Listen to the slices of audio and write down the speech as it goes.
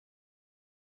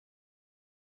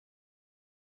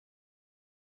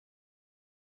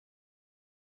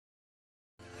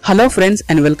Hello friends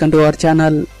and welcome to our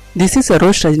channel. This is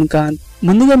Rajinikanth.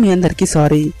 ముందుగా మీ అందరికీ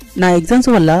sorry, నా exams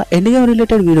వల్ల ఎండ్గేమ్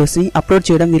రిలేటెడ్ వీడియోస్ ని అప్లోడ్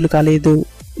చేయడం వీలు కాలేదు.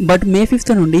 బట్ మే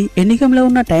 5th నుండి ఎండ్గేమ్ లో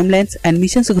ఉన్న టైమ్ లైన్స్ అండ్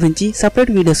మిషన్స్ గురించి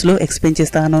సెపరేట్ వీడియోస్ లో ఎక్స్ప్లెయిన్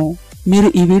చేస్తాను. మీరు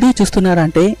ఈ వీడియో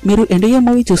చూస్తున్నారంటే మీరు ఎండ్గేమ్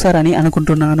మూవీ చూసారని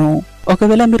అనుకుంటున్నాను.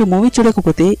 ఒకవేళ మీరు మూవీ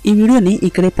చూడకపోతే ఈ వీడియోని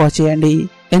ఇక్కడే పాజ్ చేయండి,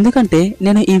 ఎందుకంటే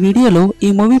నేను ఈ వీడియోలో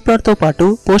ఈ మూవీ ప్లాట్ తో పాటు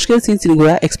పోస్ట్ క్రెడిట్ సీన్స్ ని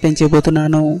కూడా ఎక్స్ప్లెయిన్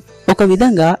చేయబోతున్నాను. ఒక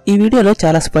విధంగా ఈ వీడియోలో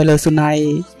చాలా స్పాయిలర్స్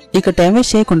ఉన్నాయి. ఇక టైం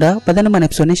వేస్ట్ చేయకుండా పదండి మన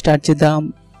ఎపిసోడ్ ని స్టార్ట్ చేద్దాం.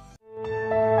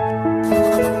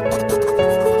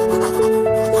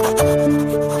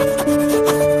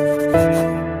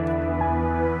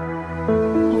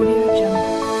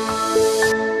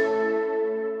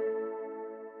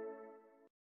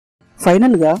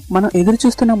 ఫైనల్ గా మనం ఎదురు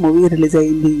చూస్తున్న మూవీ రిలీజ్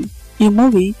అయింది. ఈ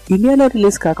మూవీ ఇండియాలో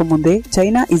రిలీజ్ కాకముందే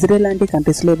చైనా, ఇజ్రాయెల్ లాంటి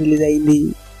కంట్రీస్ లో రిలీజ్ అయింది.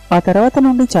 ఆ తర్వాత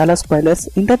నుండి చాలా స్పాయిలర్స్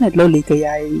ఇంటర్నెట్ లో లీక్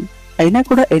అయ్యాయి. అయినా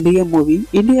కూడా ఎండ్గేమ్ మూవీ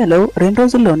ఇండియాలో 2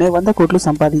 రోజుల్లోనే 100 కోట్లు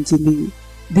సంపాదించింది.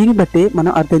 దీన్ని బట్టి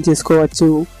మనం అర్థం చేసుకోవచ్చు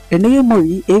ఎండ్గేమ్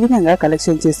మూవీ ఏ విధంగా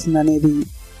కలెక్షన్ చేస్తుందనేది.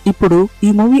 ఇప్పుడు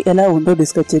ఈ మూవీ ఎలా ఉందో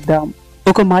డిస్కస్ చేద్దాం.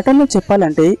 ఒక మాటల్లో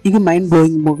చెప్పాలంటే ఇది మైండ్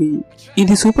బ్లోయింగ్ మూవీ.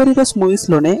 ఇది సూపర్ హీరోస్ మూవీస్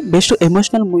లోనే బెస్ట్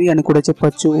ఎమోషనల్ మూవీ అని కూడా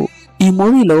చెప్పొచ్చు. ఈ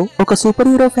మూవీలో ఒక సూపర్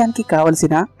హీరో ఫ్యాన్ కి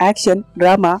కావలసిన action,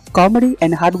 drama, comedy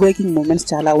and heart breaking moments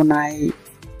చాలా ఉన్నాయి.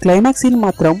 క్లైమాక్స్ సీన్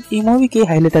మాత్రం ఈ మూవీకి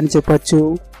హైలైట్ అని చెప్పొచ్చు.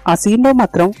 ఆ సీన్ లో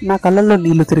మాత్రం నా కళ్ళల్లో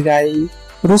నీళ్లు తిరిగాయి.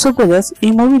 రూసో బ్రదర్స్ ఈ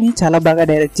మూవీని చాలా బాగా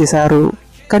డైరెక్ట్ చేశారు,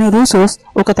 కానీ రూసోస్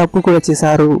ఒక తప్పు కూడా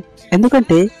చేశారు.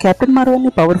 ఎందుకంటే కెప్టెన్ మార్వెల్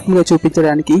ని పవర్ఫుల్ గా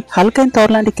చూపించడానికి హల్క్ అండ్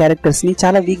థార్ లాంటి క్యారెక్టర్స్ ని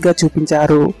చాలా వీక్ గా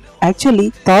చూపించారు. యాక్చువల్లీ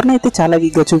థార్ ని అయితే చాలా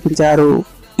వీక్ గా చూపించారు.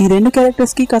 ఈ 2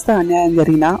 క్యారెక్టర్స్ కి కాస్త అన్యాయం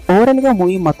జరిగినా ఓవరాల్ గా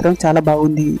మూవీ మాత్రం చాలా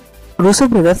బాగుంది. రూసో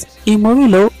బ్రదర్స్ ఈ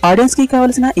మూవీలో ఆడియన్స్ కి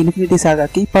కావలసిన ఇన్ఫినిటీ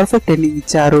సాగాకి పర్ఫెక్ట్ ఎండింగ్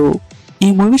ఇచ్చారు. ఈ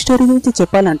మూవీ స్టోరీ గురించి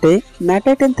చెప్పాలంటే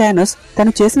మ్యాటైటన్ థానోస్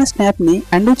తను చేసిన స్నాప్ ని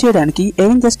అండూ చేయడానికి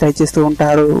ఎవెంజర్స్ ట్రై చేస్తూ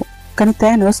ఉంటారు. కానీ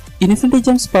థానోస్ ఇన్ఫినిటీ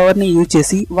జెమ్స్ పవర్ ని యూజ్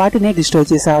చేసి వాటిని డిస్ట్రాయ్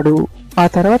చేశాడు. ఆ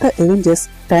తర్వాత ఎవెంజర్స్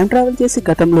టైం ట్రావెల్ చేసి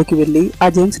గతంలోకి వెళ్లి ఆ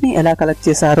జెమ్స్ ని ఎలా కలెక్ట్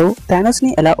చేశారో, థానోస్ ని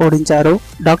ఎలా ఓడించారో,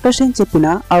 డాక్టర్ స్ట్రేంజ్ చెప్పిన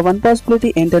ఆ 1 పాసిబిలిటీ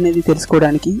ఏంటనేది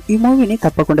తెలుసుకోవడానికి ఈ మూవీని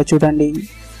తప్పకుండా చూడండి.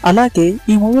 అలాగే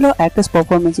ఈ మూవీలో యాక్టర్స్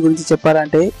పర్ఫార్మెన్స్ గురించి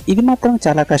చెప్పాలంటే ఇది మాత్రం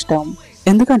చాలా కష్టం,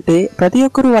 ఎందుకంటే ప్రతి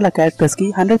ఒక్కరు వాళ్ళ క్యారెక్టర్స్ కి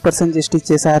 100% జస్టిస్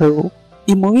చేశారు.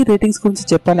 ఈ మూవీ రేటింగ్స్ గురించి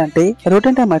చెప్పాలంటే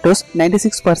rotten tomatoes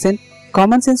 96%,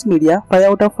 common sense media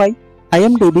 5/5,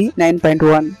 IMDb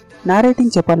 9.1, నా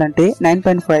రేటింగ్ చెప్పాలంటే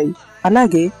 9.5.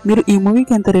 అలాగే మీరు ఈ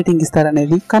మూవీకి ఎంత రేటింగ్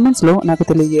ఇస్తారనేది కమెంట్స్ లో నాకు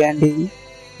తెలియజేయండి.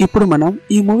 ఇప్పుడు మనం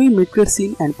ఈ movie mid credit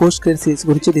scene and post credit scenes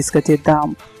గురించి డిస్కస్ చేద్దాం.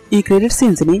 ఈ క్రెడిట్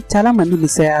సీన్స్ ని చాలా మంది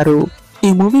మిస్ అయ్యారు.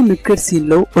 ఈ మూవీ మిడ్ క్రెడిట్ సీన్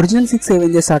లో ఒరిజినల్ 6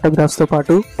 అవెంజర్స్ ఆటోగ్రాఫ్స్ తో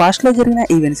పాటు పాస్ట్ లో జరిగిన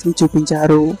ఈవెంట్స్ ని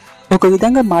చూపించారు. ఒక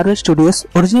విధంగా మార్వెల్ స్టూడియోస్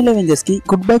ఒరిజినల్ అవెంజర్స్ కి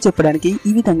గుడ్ బై చెప్పడానికి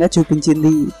ఈ విధంగా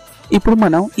చూపించింది. ఇప్పుడు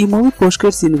మనం ఈ మూవీ పోస్ట్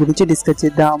క్రెడిట్ సీన్ గురించి డిస్కస్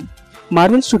చేద్దాం.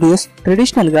 మార్వెల్ స్టూడియోస్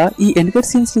ట్రెడిషనల్ గా ఈ ఎండ్ క్రెడిట్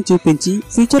సీన్స్ ని చూపించి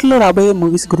ఫ్యూచర్ లో రాబోయే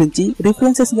మూవీస్ గురించి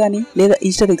రిఫరెన్సెస్ గానీ లేదా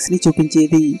ఈస్టర్ ఎగ్స్ ని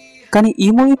చూపించేది. కానీ ఈ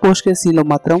మూవీ పోస్ట్ క్రెడిట్ సీన్ లో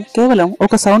మాత్రం కేవలం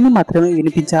ఒక సౌండ్ ని మాత్రమే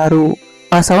వినిపించారు.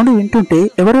 ఆ సౌండ్ వింటుంటే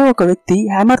ఎవరో ఒక వ్యక్తి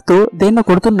హ్యామర్ తో దేన్నో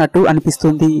కొడుతున్నట్టు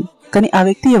అనిపిస్తుంది, కానీ ఆ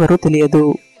వ్యక్తి ఎవరో తెలియదు.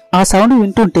 ఆ సౌండ్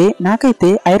వింటుంటే నాకైతే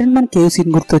ఐరన్ మ్యాన్ కేవ్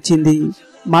సీన్ గుర్తొచ్చింది.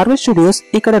 మార్వెల్ స్టూడియోస్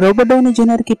ఇక్కడ రోబర్ట్ డౌనీ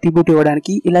జూనియర్ కి ట్రిబ్యూట్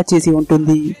ఇవ్వడానికి ఇలా చేసి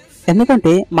ఉంటుంది,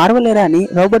 ఎందుకంటే Marvel ఎరాని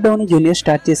Robert Downey junior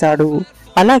start చేశాడు.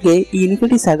 అలాగే ఈ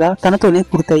ఇన్ఫినిటీ సాగా తనతోనే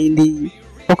పూర్తయింది.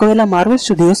 ఒకవేళ మార్వెల్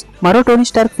స్టూడియోస్ మరో టోనీ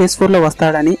స్టార్క్ ఫేజ్ 4 లో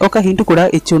వస్తాడని ఒక హింట్ కూడా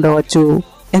ఇచ్చి ఉండవచ్చు,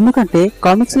 ఎందుకంటే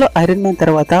కామిక్స్ లో ఐరన్ మ్యాన్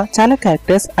తర్వాత చాలా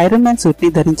క్యారెక్టర్స్ ఐరన్ మ్యాన్ సూట్ ని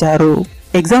ధరించారు.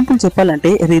 ఎగ్జాంపుల్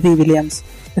చెప్పాలంటే రీరీ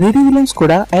విలియమ్స్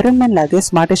కూడా ఐరన్ మ్యాన్ లాగే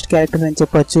స్మార్టెస్ట్ క్యారెక్టర్ అని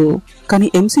చెప్పొచ్చు. కానీ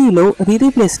ఎంసీయూలో రీరీ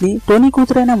ప్లేస్ ని టోనీ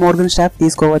కూతురైన మోర్గన్ స్టార్క్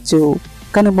తీసుకోవచ్చు.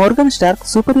 కానీ మోర్గన్ స్టార్క్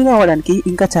సూపర్ హీరో అవడానికి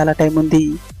ఇంకా చాలా టైం ఉంది.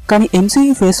 కానీ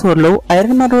ఎంసీయూ ఫేజ్ 4 లో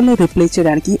ఐరన్ మ్యాన్ రోల్ ని రిప్లేస్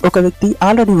చేయడానికి ఒక వ్యక్తి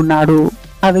ఆల్రెడీ ఉన్నాడు.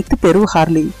 ఆ వ్యక్తి పేరు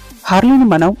హార్లీని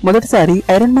మనం మొదటిసారి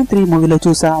ఐరన్ మ్యాన్ 3 మూవీలో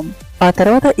చూసాం. ఆ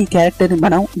తర్వాత ఈ క్యారెక్టర్ ని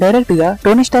మనం డైరెక్ట్ గా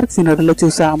టోనీ స్టార్క్ ఫ్యూనరల్ లో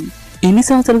చూసాం. ఇన్ని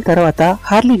సంవత్సరాల తర్వాత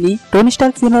హార్లీని టోనీ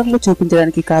స్టార్క్ ఫ్యూనరల్ లో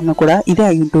చూపించడానికి కారణం కూడా ఇదే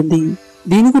అయి ఉంటుంది.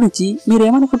 దీని గురించి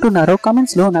మీరేమనుకుంటున్నారో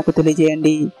కమెంట్స్ లో నాకు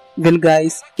తెలియజేయండి. వెల్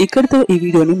గైస్, ఇక్కడితో ఈ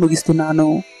వీడియోని ముగిస్తున్నాను.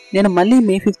 నేను మళ్ళీ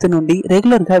మే 5th నుండి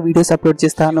రెగ్యులర్ గా వీడియోస్ అప్లోడ్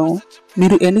చేస్తాను.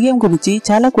 మీరు ఎండ్గేమ్ గురించి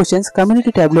చాలా క్వశ్చన్స్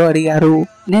కమ్యూనిటీ ట్యాబ్ లో అడిగారు.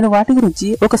 నేను వాటి గురించి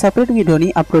ఒక సెపరేట్ వీడియోని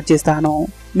అప్లోడ్ చేస్తాను.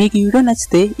 మీకు ఈ వీడియో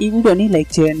నచ్చితే ఈ వీడియోని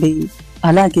లైక్ చేయండి.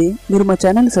 అలాగే మీరు మా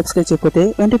ఛానల్ ని సబ్స్క్రైబ్ చేయకపోతే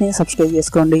వెంటనే సబ్స్క్రైబ్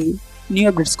చేసుకోండి. న్యూ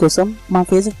అప్డేట్స్ కోసం మా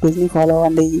ఫేస్బుక్ పేజ్ ని ఫాలో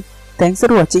అవ్వండి. Thanks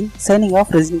for watching. Signing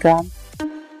off Rajinikanth.